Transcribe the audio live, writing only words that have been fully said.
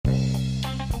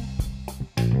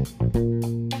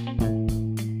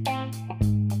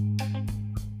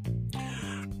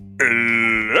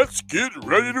Let's get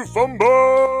ready to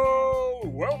fumble!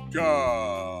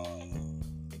 Welcome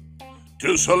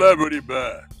to Celebrity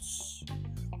Bets,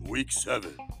 Week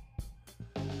 7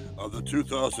 of the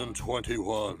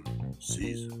 2021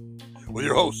 season with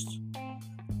your host,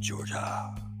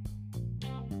 Georgia.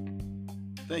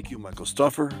 Thank you, Michael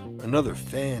Stuffer. Another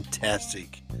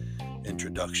fantastic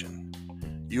introduction.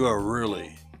 You are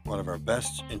really one of our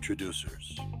best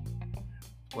introducers.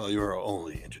 Well, you're our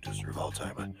only introducer of all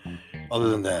time, but other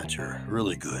than that, you're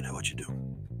really good at what you do.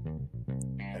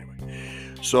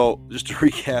 Anyway, so just to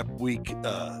recap week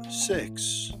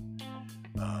 6,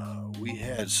 we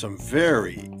had some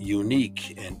very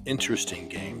unique and interesting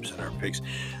games in our picks.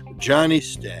 Johnny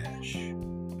Stash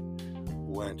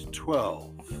went 12.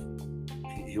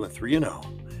 He went 3-0,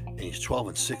 and he's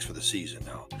 12-6 for the season.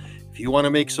 Now, if you want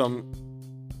to make some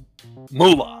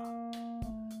moolah,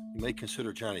 you may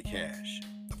consider Johnny Cash.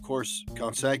 Of course,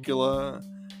 Count Sacula,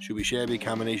 Shuby Shabby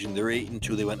combination, they're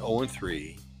 8-2. They went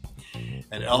 0-3.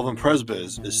 And Alvin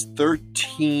Presbez is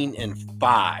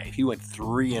 13-5. He went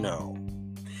 3-0.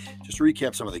 Just to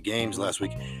recap some of the games last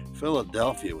week,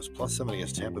 Philadelphia was +7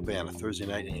 against Tampa Bay on a Thursday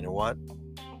night. And you know what?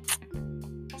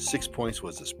 6 points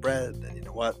was the spread. And you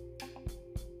know what?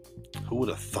 Who would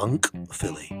have thunk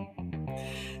Philly?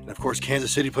 And of course,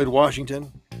 Kansas City played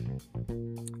Washington.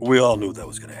 We all knew that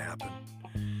was going to happen.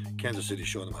 Kansas City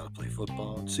showed them how to play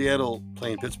football. Seattle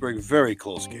playing Pittsburgh, very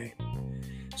close game.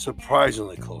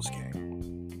 Surprisingly close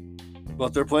game.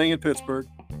 But they're playing in Pittsburgh.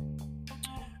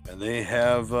 And they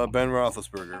have Ben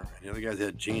Roethlisberger. And the other guys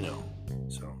had Geno.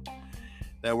 So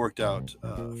that worked out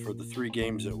for the 3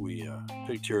 games that we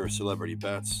picked here, celebrity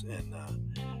bets. And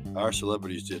our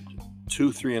celebrities did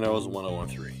 2 3-0s and 1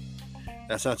 0-3.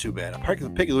 That's not too bad. The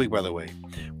pick of the week, by the way,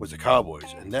 was the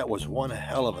Cowboys, and that was one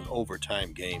hell of an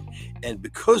overtime game. And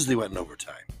because they went in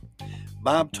overtime,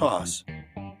 Bob Toss,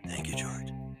 thank you,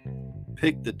 George,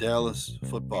 picked the Dallas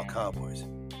Football Cowboys.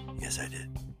 Yes, I did.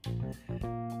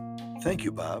 Thank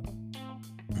you, Bob.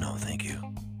 No, thank you.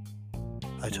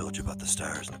 I told you about the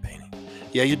stars in the painting.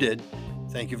 Yeah, you did.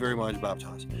 Thank you very much, Bob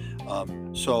Toss.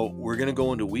 So we're going to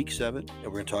go into week 7, and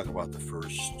we're going to talk about the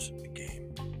first game.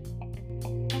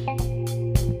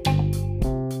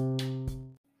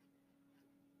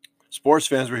 Sports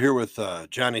fans, we're here with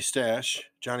Johnny Stash.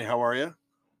 Johnny, how are you?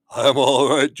 I'm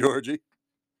all right, Georgie.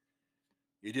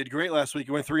 You did great last week.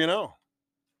 You went 3-0.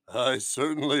 I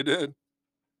certainly did.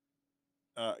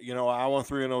 I went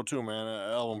 3-0 too, man.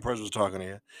 Alvin Prez was talking to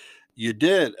you. You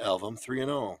did, Alvin,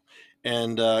 3-0.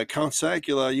 And Count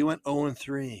Sacula, you went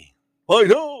 0-3. I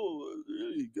know.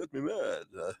 You got me mad.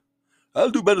 I'll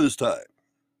do better this time.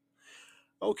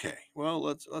 Okay. Well,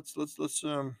 let's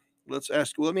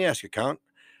ask. Let me ask you, Count.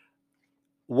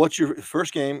 What's your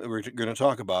first game we're going to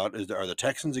talk about? Are the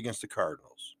Texans against the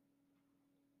Cardinals?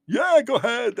 Yeah, go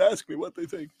ahead. Ask me what they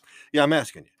think. Yeah, I'm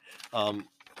asking you.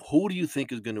 Who do you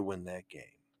think is going to win that game?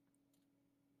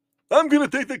 I'm going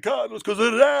to take the Cardinals because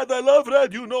of Red. I love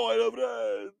Red. You know I love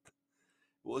Red.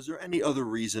 Was there any other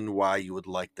reason why you would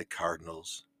like the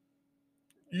Cardinals?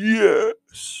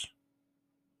 Yes.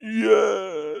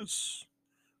 Yes.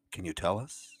 Can you tell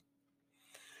us?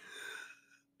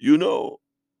 You know,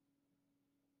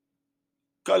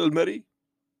 Kyler Murray.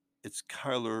 It's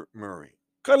Kyler Murray.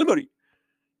 Kyler Murray.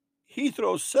 He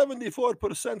throws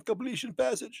 74% completion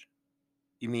passage.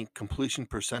 You mean completion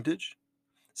percentage?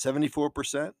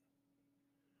 74%?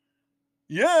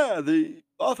 Yeah, the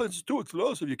offense is too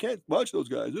explosive. You can't watch those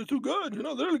guys. They're too good. They're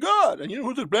really good. And you know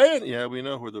who they're playing? Yeah, we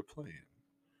know who they're playing.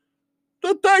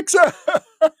 The Texans.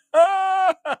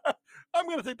 I'm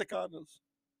going to take the Cardinals.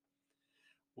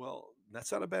 Well,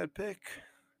 that's not a bad pick.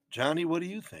 Johnny, what do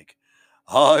you think?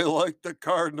 I like the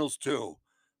Cardinals, too.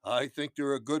 I think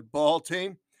they're a good ball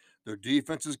team. Their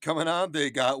defense is coming on. They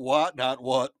got Watt, not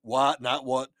what. Watt, not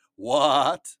what.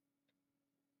 Watt.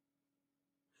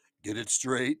 Get it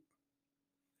straight.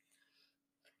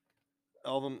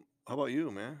 Alvin, how about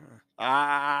you, man?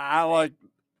 I like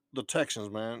the Texans,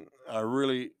 man. I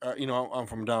really, I'm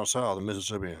from down south in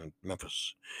Mississippi and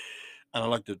Memphis. And I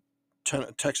like the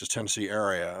Texas, Tennessee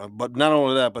area. But not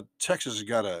only that, but Texas has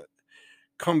got a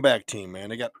comeback team, man.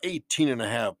 They got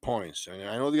 18.5 points. I mean,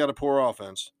 I know they got a poor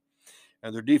offense,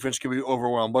 and their defense can be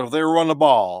overwhelmed. But if they run the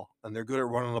ball, and they're good at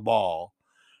running the ball,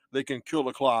 they can kill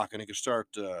the clock, and they can start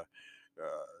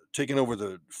taking over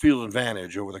the field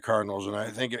advantage over the Cardinals. And I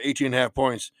think 18.5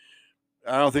 points,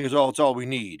 I don't think it's all we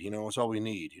need. It's all we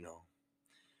need,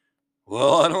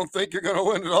 Well, I don't think you're going to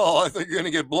win at all. I think you're going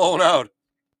to get blown out.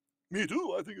 Me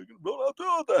too. I think you're going to be blown out too.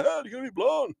 What the hell? You're going to be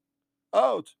blown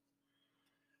out.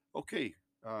 Okay.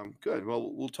 Good.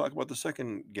 Well, we'll talk about the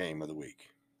second game of the week.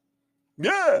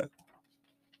 Yeah.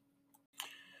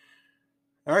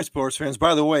 All right, sports fans.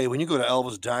 By the way, when you go to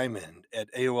Elvis Diamond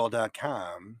at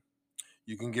AOL.com,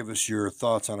 you can give us your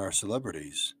thoughts on our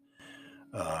celebrities.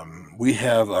 We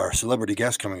have our celebrity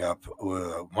guest coming up,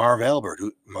 Marv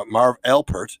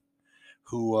Alpert,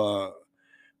 who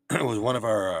was one of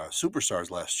our superstars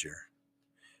last year.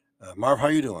 Marv, how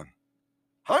you doing?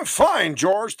 I'm fine,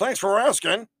 George. Thanks for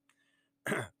asking.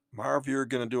 Marv, you're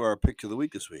going to do our pick of the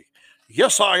week this week.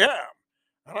 Yes, I am.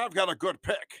 And I've got a good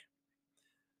pick.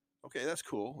 Okay, that's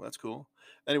cool. That's cool.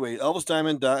 Anyway, Elvis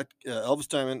Diamond at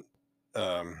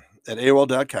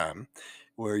AOL.com,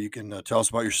 where you can tell us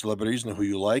about your celebrities and who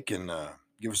you like and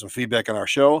give us some feedback on our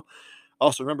show.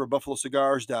 Also, remember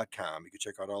BuffaloCigars.com. You can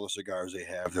check out all the cigars they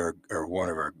have. They're one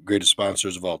of our greatest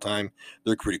sponsors of all time.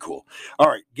 They're pretty cool. All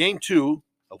right, game 2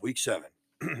 of week 7.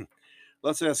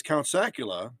 Let's ask Count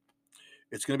Sacula.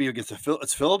 It's going to be against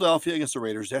it's Philadelphia against the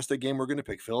Raiders. That's the game we're going to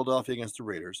pick. Philadelphia against the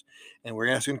Raiders. And we're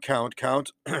asking Count,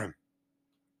 who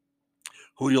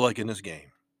do you like in this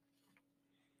game?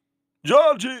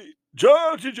 Georgie.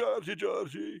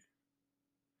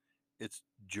 It's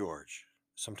George.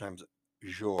 Sometimes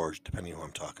George, depending on who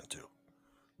I'm talking to.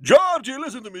 Georgie,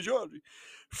 listen to me, Georgie.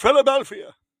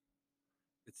 Philadelphia.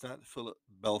 It's not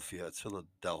Philadelphia, it's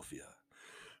Philadelphia.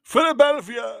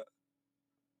 Philadelphia.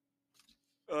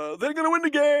 They're going to win the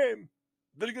game.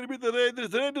 They're going to beat the Raiders.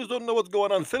 The Raiders don't know what's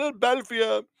going on.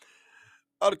 Philadelphia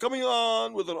are coming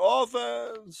on with an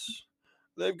offense.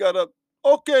 They've got a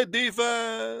okay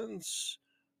defense.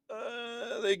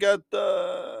 They got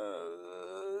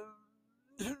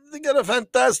a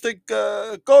fantastic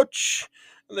coach.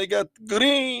 They got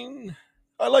Green.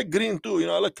 I like Green too.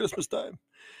 I like Christmas time.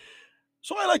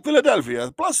 So I like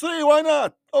Philadelphia. +3, why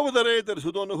not? Over the Raiders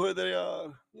who don't know who they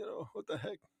are. What the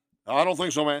heck? I don't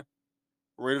think so, man.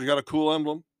 Raiders got a cool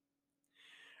emblem.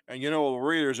 And the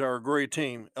Raiders are a great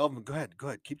team. Elvin, go ahead.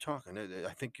 Keep talking.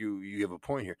 I think you have a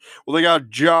point here. Well, they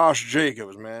got Josh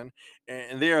Jacobs, man.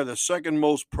 And they are the second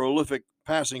most prolific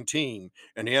passing team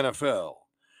in the NFL.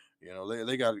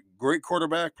 They got great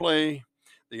quarterback play.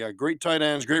 They got great tight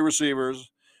ends, great receivers.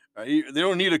 They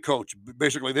don't need a coach.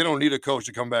 Basically, they don't need a coach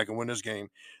to come back and win this game.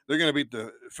 They're going to beat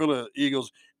the Philadelphia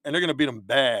Eagles, and they're going to beat them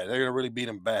bad. They're going to really beat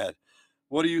them bad.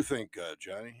 What do you think,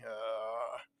 Johnny?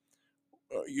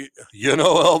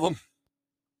 Elvin,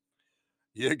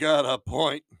 you got a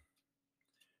point.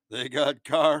 They got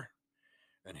Carr,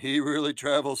 and he really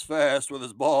travels fast with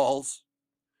his balls.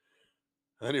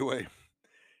 Anyway,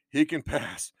 he can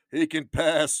pass.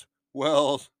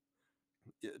 Well.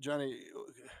 Yeah, Johnny,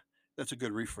 that's a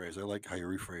good rephrase. I like how you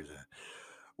rephrase that.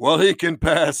 Well, he can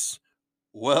pass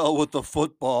well with the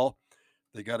football.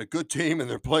 They got a good team, and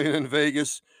they're playing in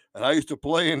Vegas. And I used to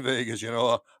play in Vegas.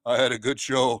 I had a good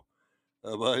show.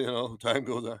 But, time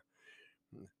goes on.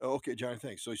 Okay, Johnny,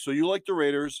 thanks. So you like the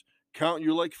Raiders. Count,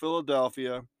 you like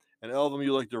Philadelphia. And Elvin,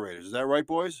 you like the Raiders. Is that right,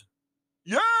 boys?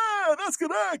 Yeah, that's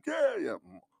correct. Yeah.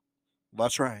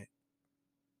 That's right.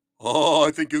 Oh,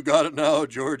 I think you got it now,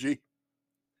 Georgie.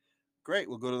 Great.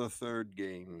 We'll go to the third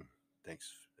game. Thanks,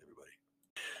 everybody.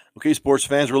 Okay, sports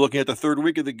fans, we're looking at the third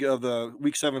week of the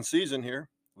Week 7 season here.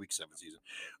 Week 7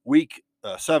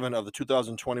 of the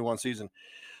 2021 season.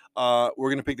 We're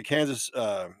going to pick the Kansas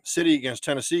City against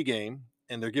Tennessee game,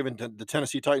 and they're giving the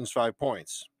Tennessee Titans 5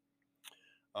 points.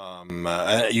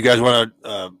 You guys want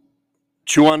to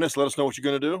chew on this? Let us know what you're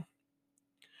going to do.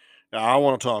 I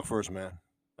want to talk first, man.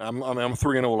 I'm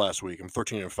 3-0 last week. I'm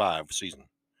 13-5 season.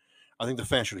 I think the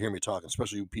fans should hear me talking,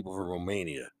 especially you people from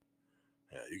Romania.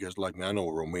 Yeah, you guys like me. I know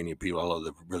Romanian people. I love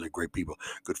the really great people.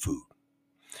 Good food.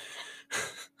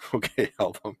 Okay,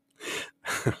 Album.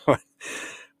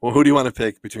 Well, who do you want to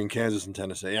pick between Kansas and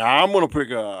Tennessee? I'm going to pick.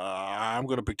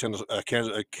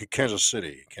 Kansas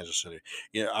City. Kansas City.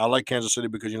 Yeah, I like Kansas City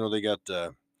because they got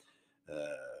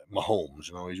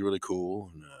Mahomes. He's really cool.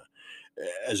 And,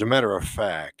 as a matter of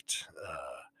fact,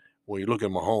 when you look at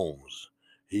Mahomes,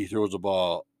 he throws the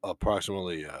ball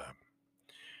approximately.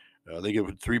 They give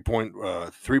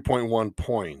 3.1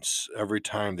 points every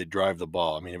time they drive the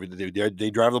ball. I mean, they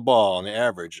drive the ball on the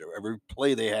average. Every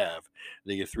play they have,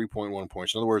 they get 3.1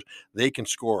 points. In other words, they can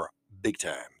score big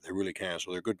time. They really can.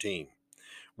 So they're a good team.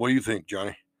 What do you think,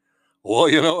 Johnny? Well,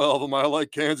 Elvin, I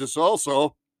like Kansas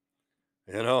also.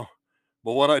 But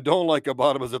what I don't like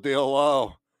about them is that they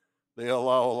allow a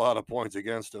lot of points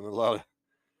against them, a lot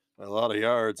of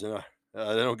yards. They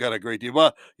don't got a great deal.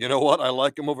 But you know what? I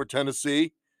like them over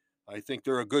Tennessee. I think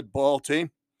they're a good ball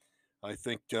team. I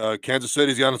think Kansas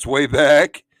City's on its way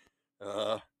back.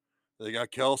 They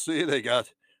got Kelsey. They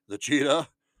got the Cheetah.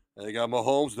 They got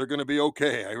Mahomes. They're going to be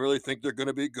okay. I really think they're going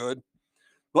to be good.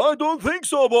 I don't think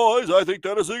so, boys. I think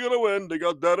Tennessee going to win. They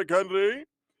got Derrick Henry,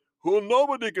 who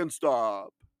nobody can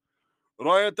stop.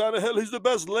 Ryan Tannehill, he's the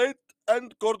best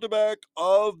late-end quarterback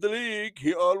of the league.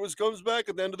 He always comes back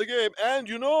at the end of the game. And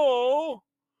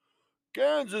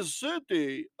Kansas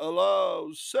City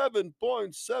allows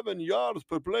 7.7 yards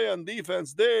per play on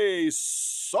defense. They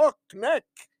suck neck.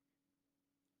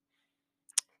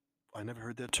 I never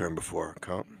heard that term before,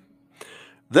 Count.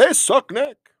 They suck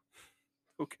neck.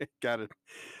 Okay, got it.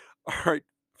 All right,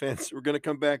 fans, we're going to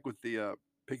come back with the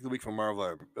pick of the week from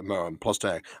plus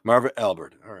tag. Marvcus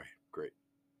Alpert. All right, great.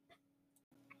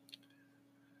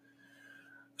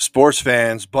 Sports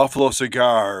fans, Buffalo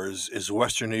Cigars is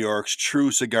Western New York's true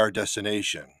cigar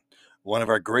destination, one of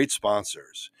our great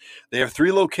sponsors. They have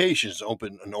 3 locations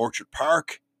open in Orchard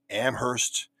Park,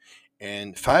 Amherst,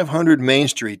 and 500 Main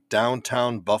Street,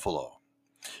 downtown Buffalo.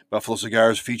 Buffalo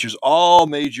Cigars features all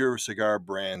major cigar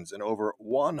brands and over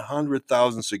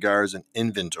 100,000 cigars in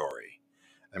inventory.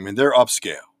 I mean, they're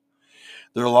upscale.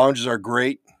 Their lounges are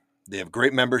great. They have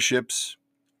great memberships.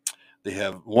 They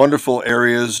have wonderful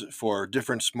areas for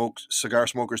different cigar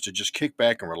smokers to just kick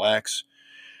back and relax.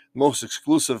 Most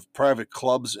exclusive private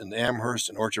clubs in Amherst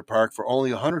and Orchard Park for only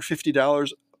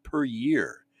 $150 per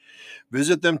year.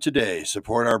 Visit them today,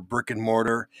 support our brick and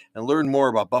mortar, and learn more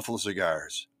about Buffalo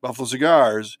Cigars. Buffalo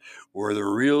Cigars, where the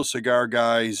real cigar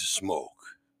guys smoke.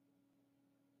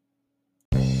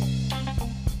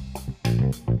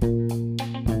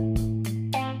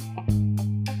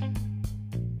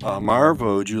 Marv,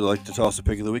 would you like to tell us the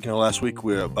pick of the week? Last week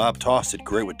Bob tossed it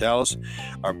great with Dallas.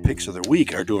 Our picks of the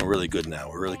week are doing really good now.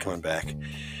 We're really coming back.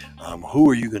 Who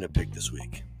are you going to pick this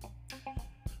week?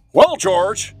 Well,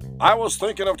 George, I was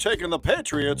thinking of taking the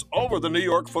Patriots over the New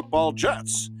York Football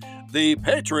Jets. The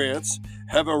Patriots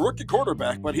have a rookie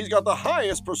quarterback, but he's got the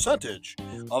highest percentage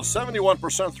of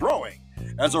 71% throwing.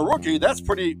 As a rookie, that's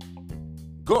pretty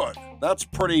good.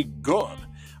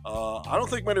 I don't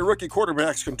think many rookie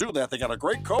quarterbacks can do that. They got a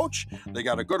great coach, they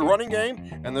got a good running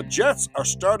game, and the Jets are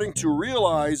starting to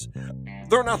realize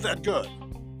they're not that good.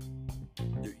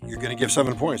 You're going to give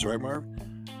 7 points, right, Marv?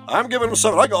 I'm giving them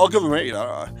 7. I'll give them 8.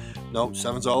 No,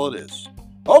 7's all it is.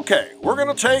 Okay, we're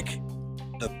going to take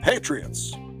the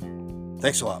Patriots.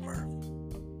 Thanks a lot, Marv.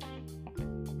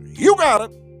 You got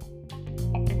it.